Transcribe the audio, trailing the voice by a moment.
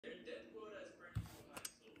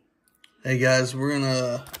Hey guys, we're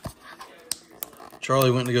gonna.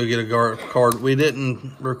 Charlie went to go get a card. We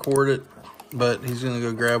didn't record it, but he's gonna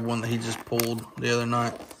go grab one that he just pulled the other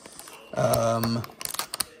night.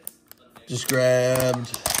 Just grabbed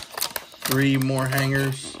 3 more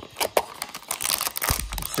hangers,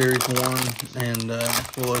 Series 1, and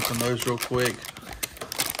we'll open those real quick.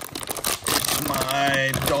 It's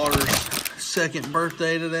my daughter's 2nd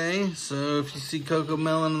birthday today, so if you see Coco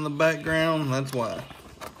Melon in the background, that's why.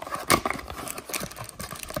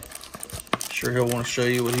 Sure, he'll want to show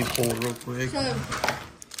you what he pulled real quick. So,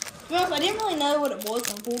 well, I didn't really know what it was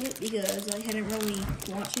when I pulled it because I hadn't really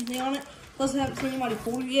watched anything on it. Plus, I haven't seen anybody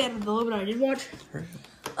pull it yet, the little bit I did watch.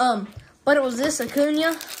 But it was this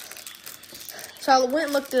Acuna. So I went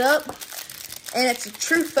and looked it up, and it's a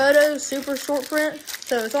true photo, super short print.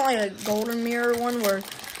 So it's not like a golden mirror one where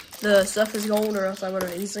the stuff is gold, or else I would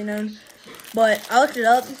have easily known. But I looked it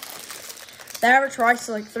up. The average price is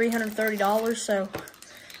like $330, so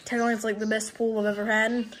technically it's like the best pull I've ever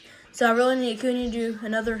had. So I really need Acuna to do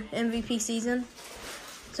another MVP season.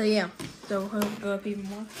 So yeah, so he'll go up even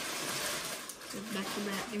more. So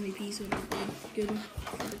back-to-back MVP, so it'll be good.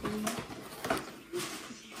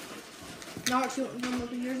 Now what you want to come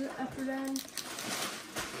up in yours after that?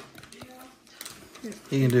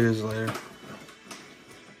 He can do his later.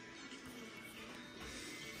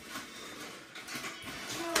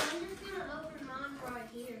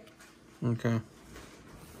 Okay.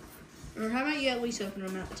 Or how about you at least open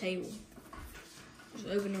them at the table? Just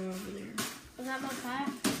open them over there. Is that my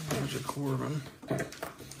pack? There's a Corbin.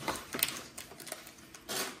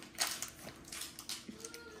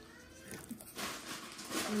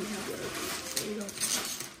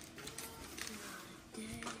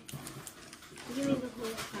 Give me the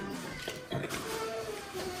whole pack.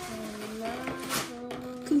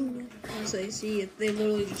 So you see, they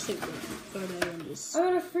literally just took the photo and just. I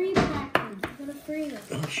got a free pack. I got a free one.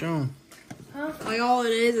 I'll show him. Huh? Like all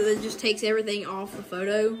it is it just takes everything off the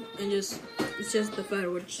photo and just it's just the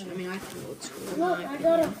photo, which I mean I think it looks cool. Look, I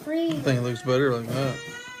got a free. I think it looks better like that.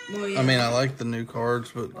 Well, yeah. I mean, I like the new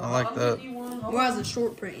cards, but I like that. Well, as a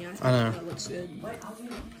short print, yeah, I know. That looks good.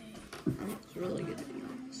 It's really good to be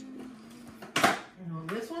honest.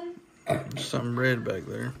 This one? There's something red back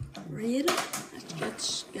there. Red?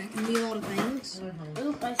 That can be a lot of things.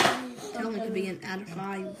 Oop, I see Tell me it could be something an out of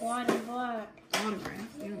 5 white and black. autograph.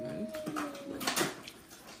 You don't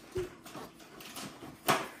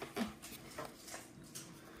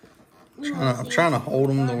know. I'm trying to hold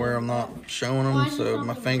them to where I'm not showing them, so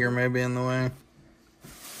my finger may be in the way.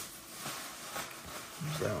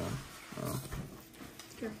 What's that one? Oh.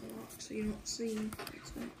 Careful, lock, so you don't see.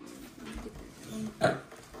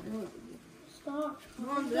 Stop. Come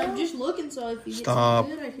on, I'm just looking, so if you Stop.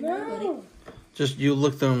 get something good, I can know, buddy. No. Just you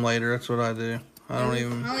look through them later. That's what I do. I don't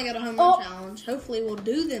even. I only got a home run challenge. Hopefully, we'll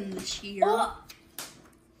do them this year.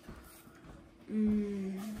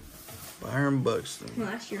 Byron Buxton.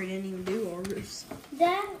 Last year, we didn't even do ours.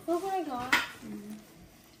 Dad, look what I got.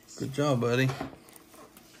 Good job, buddy.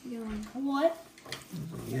 What?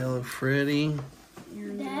 Yellow Freddy.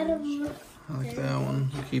 Dad, look. I like that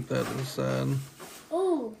one. Keep that to the side.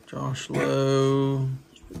 Oh. Josh Lowe.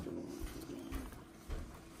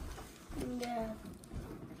 Yeah.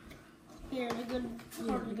 Here, the good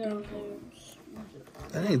card to go there.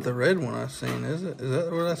 That ain't the red one I seen, is it? Is that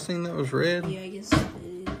what I seen that was red? Yeah, I guess it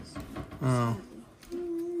is. Oh.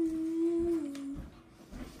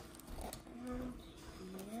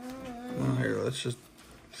 Well, here, let's just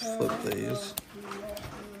flip these.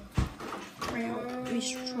 Trout.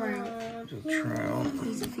 He's trout. There's a Trout.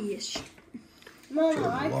 He's a fish. Mama,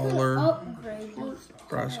 I could Lawler. upgrade this.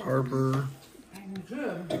 Bryce Harper.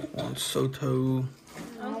 Juan Soto.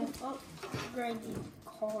 I could upgrade these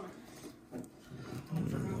cards.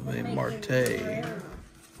 Marte. I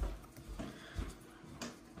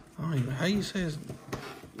don't even, how you say his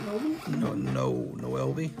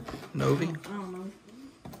Noelvi? Novi? I don't know.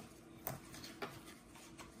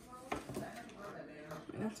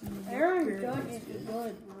 That's Aaron Judge is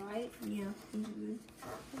good, right? Yeah, he's good.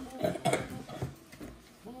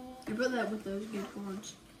 You put that with those good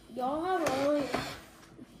cards. Y'all have only.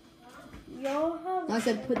 Y'all have. I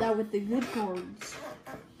said put that with the good cards.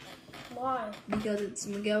 Why? Because it's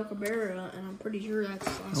Miguel Cabrera, and I'm pretty sure that's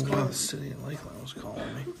the last Oh, wow, the card. city in Lakeland was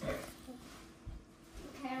calling me.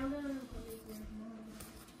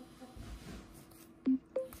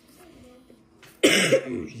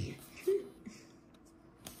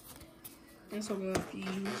 Guess I'll go after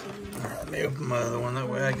you. Alright, let me open my other one. That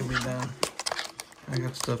way I can be done. I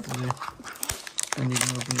got stuff to do. And you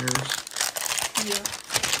can open yours. Yeah.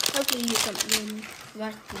 Hopefully you get something good.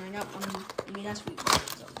 That's when I got one. I mean, that's what you got.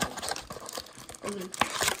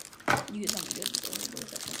 You get something good.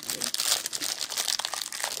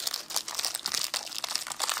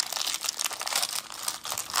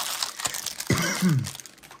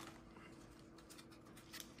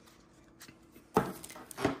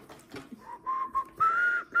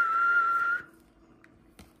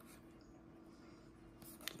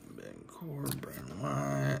 Brandon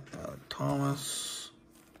White, Alec Thomas,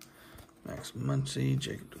 Max Muncy,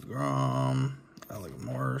 Jacob deGrom, Alec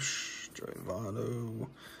Marsh, Joey Votto,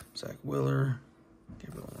 Zach Wheeler,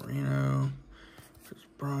 Gabriel Marino, Chris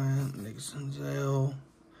Bryant, Nick Senzel.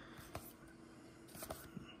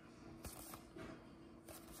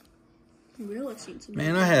 Really seen some.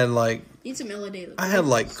 Man, I had like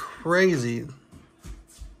crazy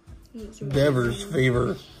Devers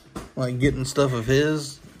fever, like getting stuff of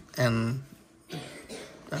his, and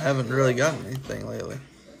I haven't really gotten anything lately.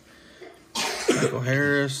 Michael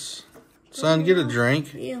Harris, son, get a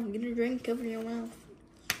drink. Yeah, I'm getting a drink. Cover your mouth.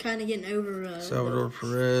 Kind of getting over Salvador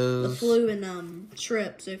Perez, the flu and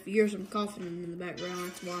strep. So if you hear some coughing in the background,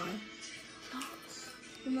 that's why.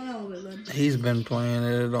 He's been playing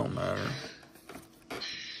it. It don't matter.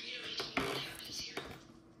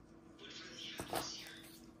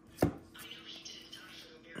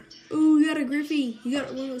 Ooh, you got a Griffey. You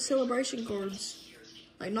got one of those celebration cards,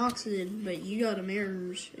 like Knox did, but you got a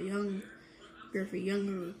Mariners, a young Griffey,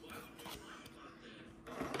 younger.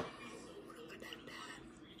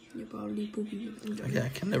 You probably poopy. Yeah, I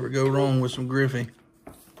can never go wrong with some Griffey.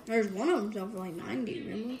 There's one of them for like 90,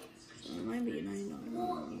 remember? So it might be a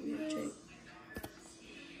 $90. Check.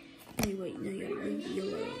 Hey, wait, no, you gotta leave the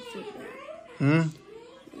yellow. Flip that.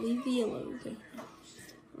 Leave the yellow. Okay.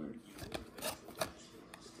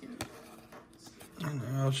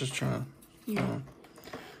 I was just trying.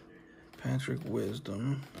 Patrick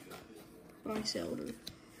Wisdom. Bryce Elder.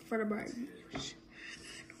 Fred Barton.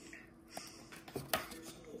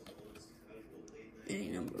 It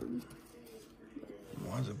ain't numbered.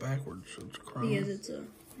 Why is it backwards? So it's chrome. Because it's a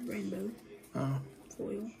rainbow. Oh.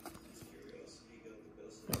 Foil.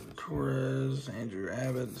 Torres, Andrew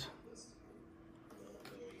Abbott.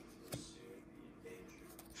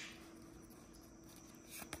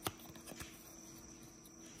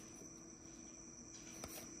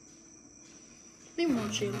 They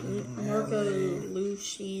more shit. Marco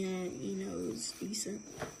Lucian, is decent.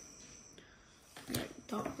 Like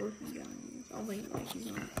top working guy. I think like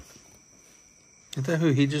he's not. Is that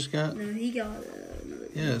who he just got? No, he got another.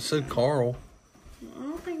 Yeah, it said Carl. I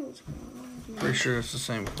don't think it was Carl. Pretty sure it's the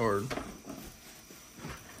same card.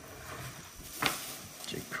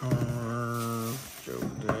 Jake Connor, Joe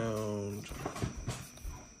Dowd.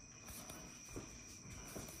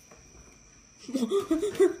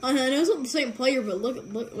 I know it's not the same player, but look,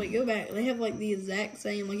 wait, go back. They have like the exact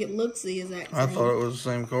same, like it looks the exact same. I thought it was the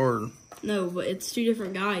same card. No, but it's two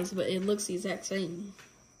different guys, but it looks the exact same.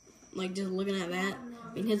 Like just looking at that,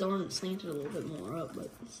 I mean his arm slanted a little bit more up, but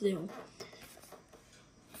still.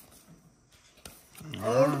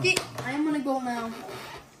 Okay, I'm gonna go now.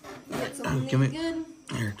 Get something good.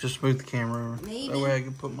 Here, just move the camera over. Maybe. That way I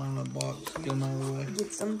can put mine in the box. Get them out of the way.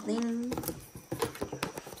 Get something.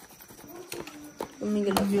 Let me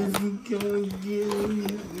get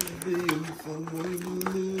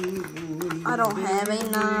I don't have a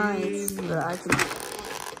knife, but I can.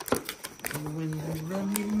 When you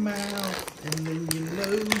run your mouth and then your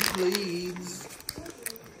nose bleeds.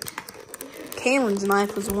 Cameron's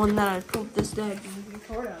knife was the one that I pulled this day.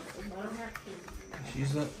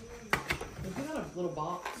 She's up. You got a little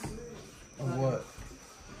box. Of what?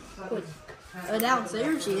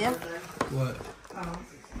 Downstairs, yeah. What?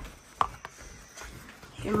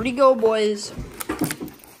 Here we go, boys.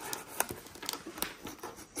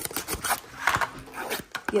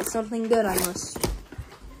 Get something good, I must.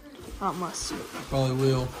 Not must. Probably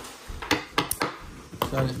will.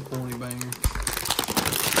 So I didn't pull any banger.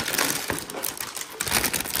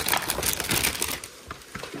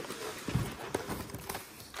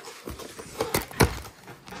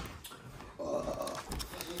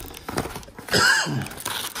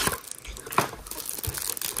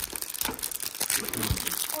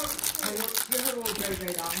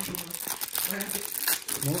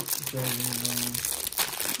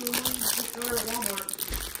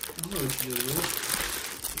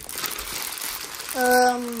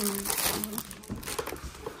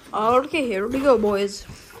 Okay, here we go, boys.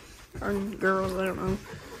 Or girls, I don't know.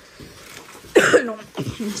 No,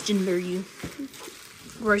 misgender you.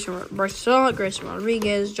 Bryce Solid, Grayson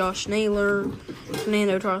Rodriguez, Josh Naylor,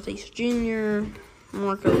 Fernando Tatis Jr.,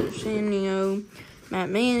 Marco Luciano, Matt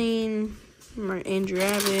Manning, Andrew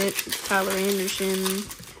Abbott, Tyler Anderson,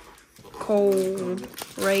 Cole,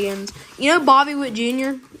 Reagans. You know Bobby Witt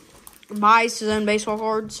Jr. buys his own baseball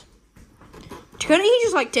cards? Couldn't he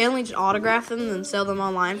just, like, technically just autograph them and sell them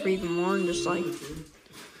online for even more and just, like,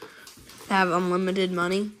 have unlimited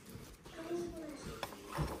money?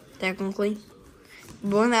 Technically.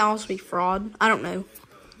 Wouldn't that also be fraud? I don't know.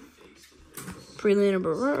 Prelina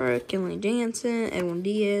Barrera, Kenley Jansen, Edwin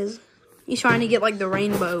Diaz. He's trying to get, like, the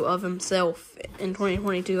rainbow of himself in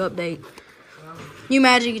 2022 update. You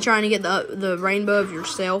imagine you trying to get the rainbow of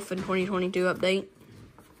yourself in 2022 update?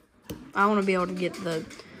 I want to be able to get the...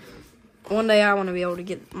 One day I want to be able to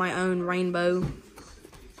get my own rainbow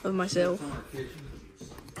of myself.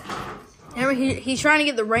 He's trying to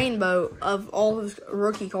get the rainbow of all his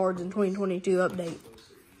rookie cards in 2022 update.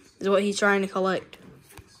 Is what he's trying to collect.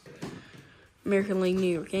 American League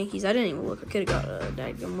New York Yankees. I didn't even look. I could have got a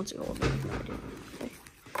daggum. What's it called? No, I didn't. Okay.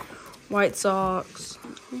 White Sox.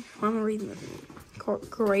 Why am I reading this?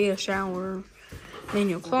 Correa Shower.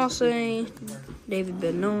 Manuel Clase. David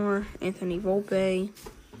Bednar. Anthony Volpe.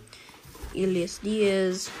 Elias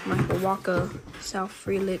Diaz. Michael Waka. Sal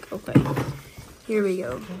Frelick. Okay. Here we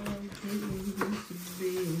go.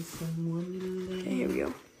 Okay, here we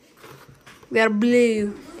go. We got a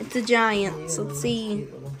blue. It's the Giants. Let's see.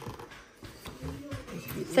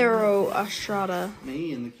 Thorough Estrada.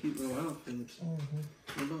 Me and the cute little outfits.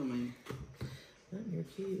 What about me? You're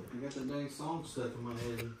cute. I got that dang song stuck in my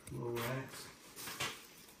head, little rats.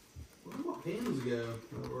 Where did my pins go?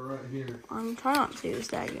 Oh, we're right here. I'm trying not to see what this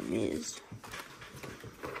daggum is.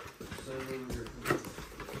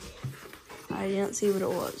 I didn't see what it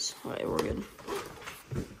was. Alright, we're good.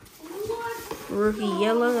 Rookie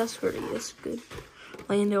yellow, that's pretty. That's good.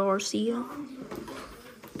 Lando Arcia. Oh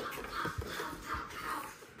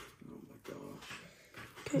my gosh.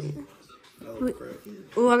 Okay. Oh, crap.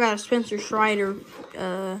 Oh, I got a Spencer Strider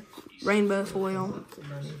rainbow foil.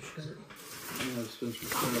 I have Spencer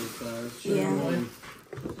Strider size. Yeah.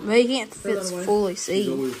 But you can't fully see.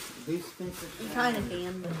 You You kind of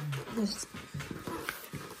can, but just...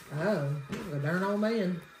 Oh, a darn old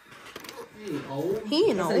man. He ain't old. He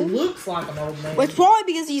ain't He old. looks like an old man. But it's probably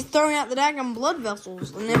because he's throwing out the daggum blood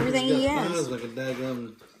vessels and everything he got has. eyes like a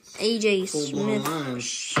daggum. AJ Full-blown Smith line.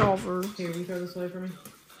 Shawver. Here, you throw this away for me.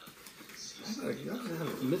 I got to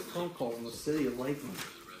have a missed phone call in the city of Lakeland.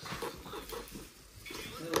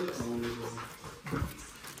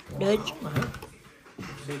 Dutch.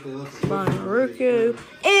 Bonnie Bonruco.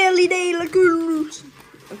 Ellie De La Cruz.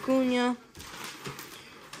 Acuna.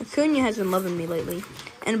 Acuna has been loving me lately.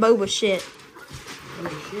 And Boba Shit.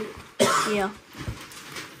 Yeah.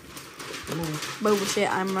 Boba Shit.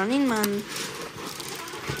 I'm running, man.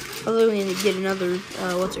 Although we need to get another,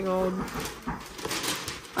 what's it called?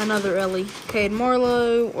 Another Ellie. Cade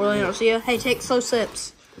Marlowe. Orlando Garcia. Hey, take slow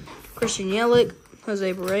sips. Christian Yelich.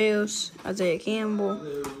 Jose Barrios, Isaiah Campbell,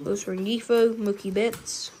 Luis Rengifo, Mookie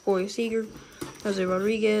Betts, Corey Seager, Jose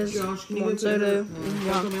Rodriguez, Juan Soto, and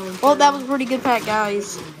John. Well, that was a pretty good pack,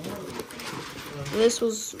 guys. This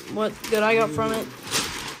was what good I got from it.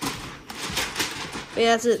 But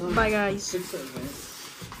yeah, that's it. Bye, guys.